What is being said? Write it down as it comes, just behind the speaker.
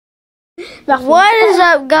What is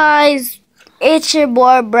up, guys? It's your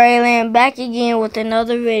boy Braylon back again with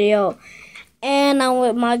another video, and I'm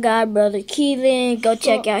with my god brother Keelan. Go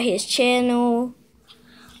check out his channel.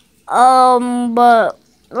 But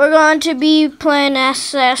we're going to be playing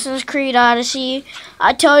Assassin's Creed Odyssey.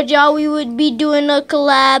 I told y'all we would be doing a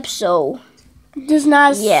collab, so just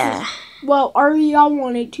not. Yeah. Well, y'all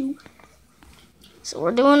wanted to. So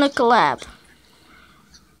we're doing a collab.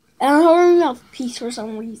 And I'm holding a mouthpiece for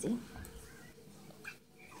some reason.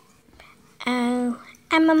 Oh,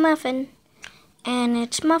 I'm a muffin, and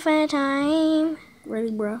it's muffin time. Really,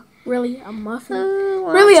 bro? Really, a muffin? Ooh,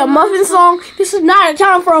 really, a muffin song? This is not a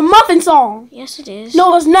time for a muffin song. Yes, it is.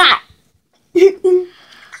 No, it's not.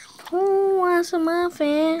 Who wants a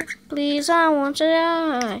muffin? Please, I want to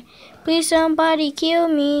die. Please, somebody kill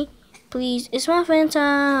me. Please, it's muffin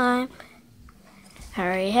time.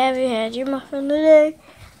 Hurry, have you had your muffin today?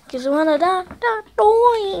 'Cause I wanna die.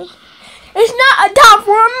 It's not a time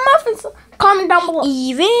for a muffin song. Comment down below.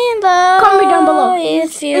 Even though comment down below. It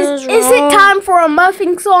feels wrong. Is it time for a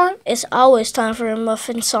muffin song? It's always time for a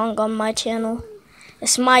muffin song on my channel.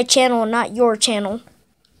 It's my channel, not your channel.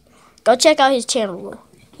 Go check out his channel, bro.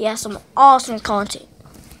 He has some awesome content.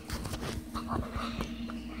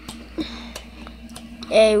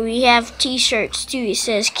 Hey, we have t-shirts too. It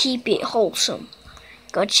says "Keep It Wholesome."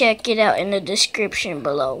 Go check it out in the description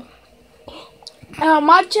below. On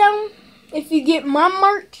my channel, if you get my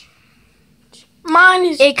merch,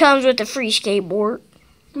 it comes with a free skateboard.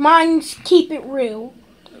 Mine's Keep It Real.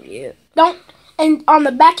 Yeah. And on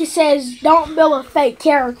the back it says, don't build a fake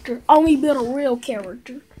character, only build a real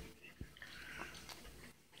character.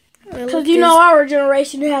 Because you know our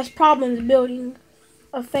generation has problems building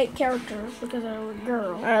a fake character because of a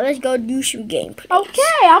girl. Alright, let's go do some gameplay.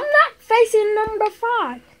 Okay, I'm not facing number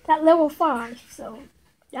 5. That level 5, so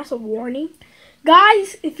that's a warning.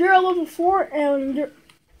 Guys, if you're a level 4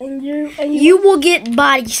 you will get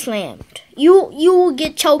body slammed. You will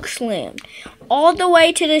get choke slammed all the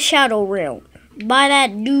way to the shadow realm by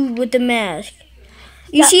that dude with the mask.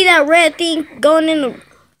 You see that red thing going in the?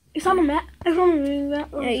 It's on the map. It's on the map.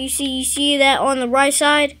 Yeah, you see that on the right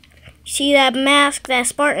side. You see that mask, that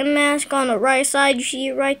Spartan mask on the right side. You see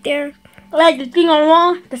it right there. Like the thing on the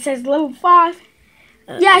wall that says level 5.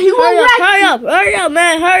 Yeah, he will. Hurry up,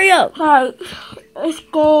 man! Hurry up! Alright, let's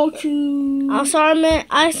go to. I'm sorry, man.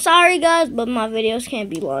 I'm sorry, guys, but my videos can't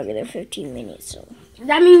be longer than 15 minutes. So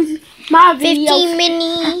that means my video. 15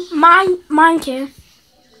 minutes. Mine can.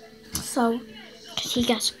 So. Cause he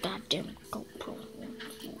got some goddamn GoPro.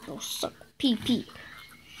 Go suck PP.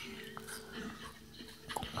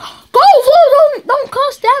 Don't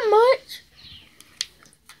cost that much.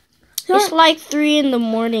 It's like 3 in the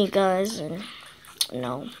morning, guys, and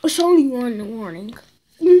no. It's only 1 in the morning.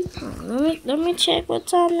 Let me check what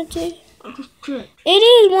time it is. It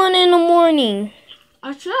is 1 in the morning.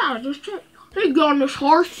 I just checked. Hey, get on this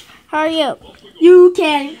horse. Hurry up. You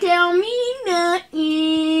can't tell me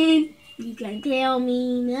nothing. You can't tell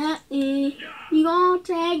me nothing. You gonna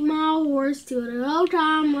take my horse to the old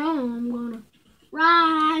time road. I'm gonna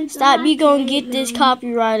ride. Stop, you gonna get this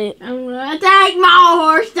copyrighted. I'm gonna take my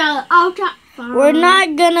horse to the old time. We're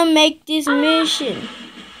not gonna make this mission.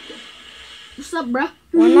 What's up, bro?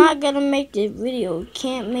 We're not gonna make this video. We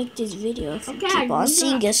can't make this video if you keep on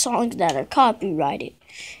singing songs that are copyrighted.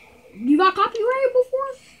 You got copyrighted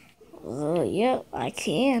before? Yep, I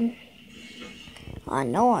can. I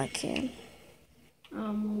know I can.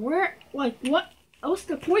 Where? Like, what? What's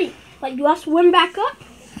the point? Like, do I swim back up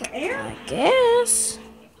for air? I guess.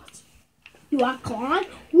 Do I climb?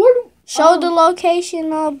 Show the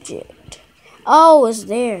location object. Oh, it's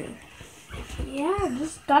there. Yeah, I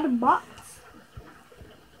just got a box.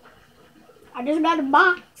 I'm finna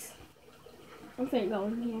go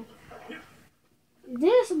in here. Is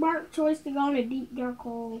this a smart choice to go in a deep dark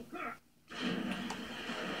hole?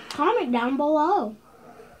 Comment down below.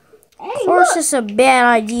 Hey, of course, it's a bad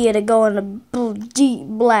idea to go in a deep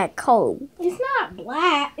black hole. It's not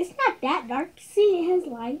black. It's not that dark. See, it has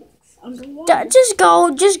lights underwater. Just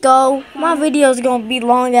go. My video's gonna be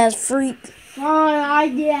long as freak. Fine, I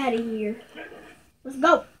get out of here. Let's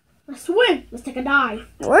go. Let's swim. Let's take a dive.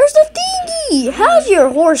 Where's the thingy? How's your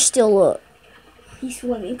horse still up? He's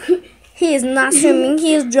swimming. He is not swimming.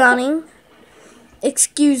 He is drowning.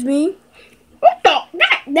 Excuse me. What the?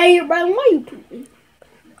 God damn, bro. Why are you pooping?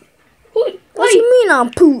 What do you mean I'm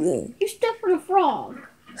pooping? You stepped on a frog.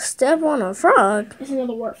 Step on a frog? That's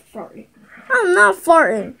another word for farting. I'm not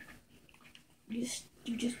farting. You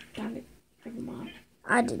just got it. Never mind.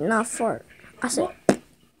 I did not fart. I said.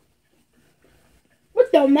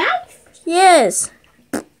 With the mouth? Yes.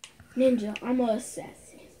 Ninja, I'm an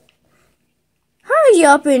assassin. Hurry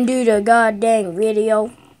up and do the goddamn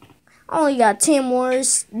video. I only got 10 more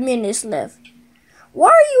minutes left. Why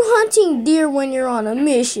are you hunting deer when you're on a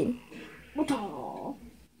mission? Why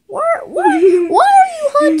are you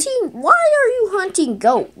hunting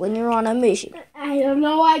goat when you're on a mission? I have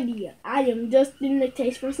no idea. I am just in the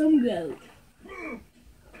taste for some goat.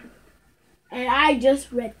 And I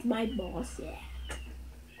just wrecked my boss. Yeah.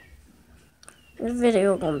 This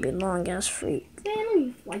video gonna be long as freak. Man, let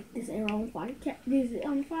me light this arrow on fire. Is it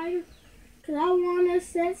on fire? Cause I wanna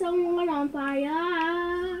set someone on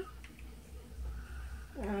fire.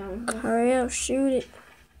 Hurry up, shoot it.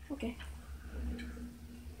 Okay.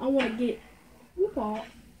 I wanna get the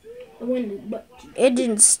wind is butt cheek. It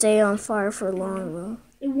didn't stay on fire for long though.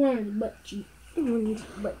 It wanted the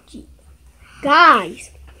butt cheek. Guys,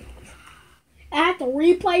 I have to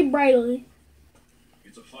replay Braylon.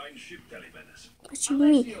 It's a fine ship, Taliban. What you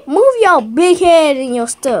mean? Move your big head and your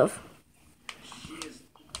stuff.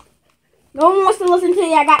 No one wants to listen to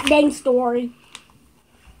that goddamn story.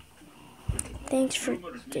 Thanks for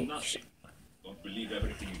Rumors mean nothing. Don't believe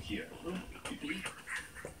everything you hear.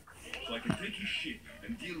 So I can take his ship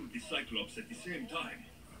and deal with the Cyclops at the same time.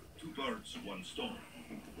 2 birds, 1 stone.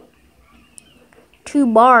 2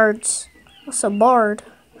 bards. What's a bard?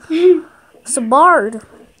 What's a bard?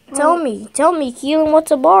 Tell me, Keelan,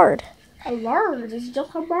 what's a bard? A bird is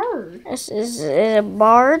just a bird. Is it a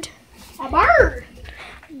bard? A bird.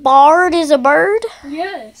 Bard is a bird?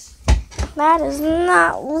 Yes. That is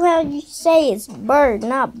not how you say it's bird,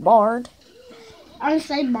 not bard. I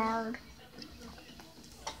say bird.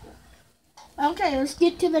 Okay, let's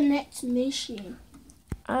get to the next mission.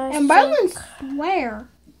 And Braylon swear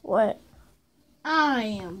What? I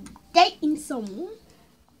am dating someone.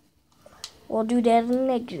 We'll do that in the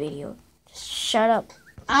next video. Just shut up.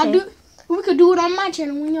 We could do it on my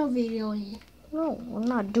channel when your video is. No, we're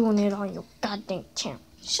not doing it on your goddamn channel.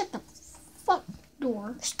 Shut the front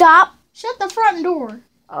door. Stop. Shut the front door.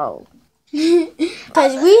 Oh.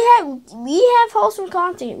 Because we have wholesome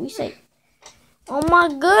content. We say, oh my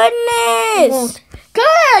goodness.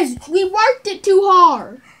 Cause we worked it too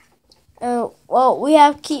hard. Well, we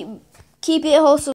have keep it wholesome.